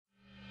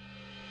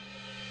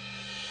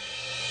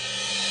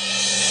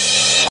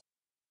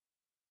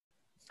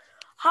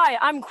Hi,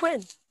 I'm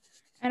Quinn,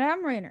 And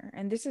I'm Rainer,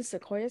 and this is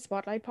Sequoia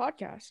Spotlight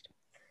Podcast.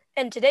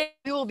 and today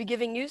we will be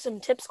giving you some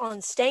tips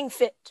on staying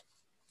fit.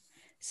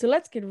 So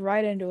let's get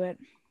right into it.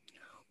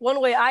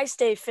 One way I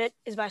stay fit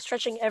is by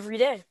stretching every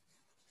day.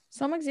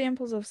 Some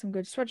examples of some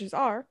good stretches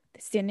are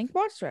the standing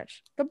quad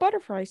stretch, the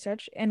butterfly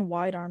stretch, and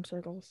wide arm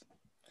circles.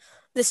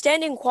 The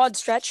standing quad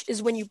stretch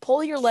is when you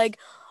pull your leg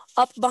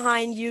up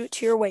behind you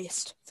to your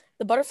waist.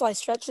 The butterfly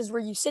stretch is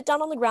where you sit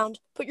down on the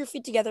ground, put your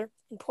feet together,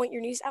 and point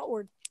your knees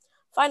outward.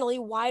 Finally,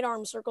 wide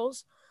arm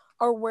circles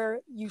are where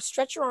you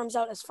stretch your arms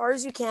out as far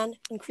as you can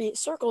and create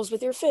circles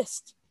with your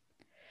fists.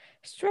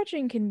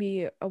 Stretching can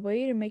be a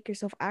way to make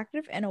yourself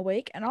active and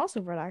awake and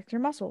also relax your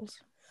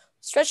muscles.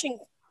 Stretching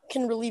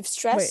can relieve Wait,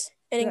 stress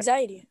and that,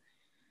 anxiety,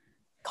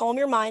 calm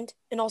your mind,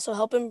 and also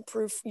help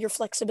improve your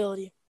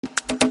flexibility.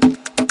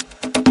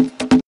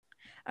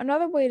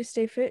 Another way to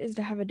stay fit is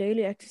to have a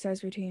daily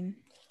exercise routine.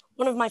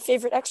 One of my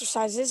favorite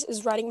exercises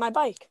is riding my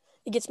bike.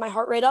 It gets my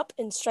heart rate up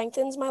and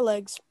strengthens my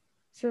legs.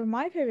 Some of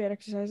my favorite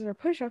exercises are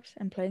push-ups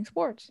and playing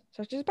sports,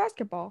 such as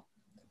basketball.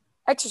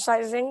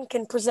 Exercising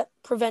can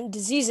prevent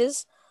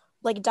diseases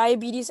like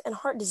diabetes and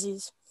heart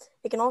disease.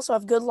 It can also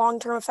have good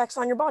long-term effects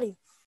on your body.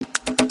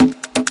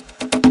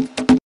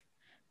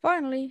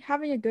 Finally,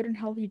 having a good and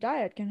healthy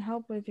diet can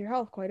help with your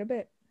health quite a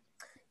bit.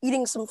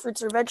 Eating some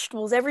fruits or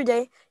vegetables every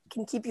day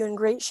can keep you in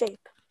great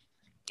shape.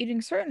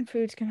 Eating certain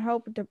foods can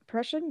help with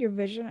depression, your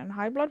vision, and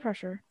high blood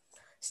pressure.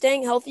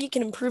 Staying healthy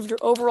can improve your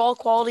overall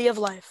quality of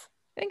life.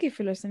 Thank you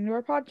for listening to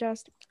our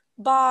podcast.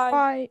 Bye.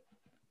 Bye.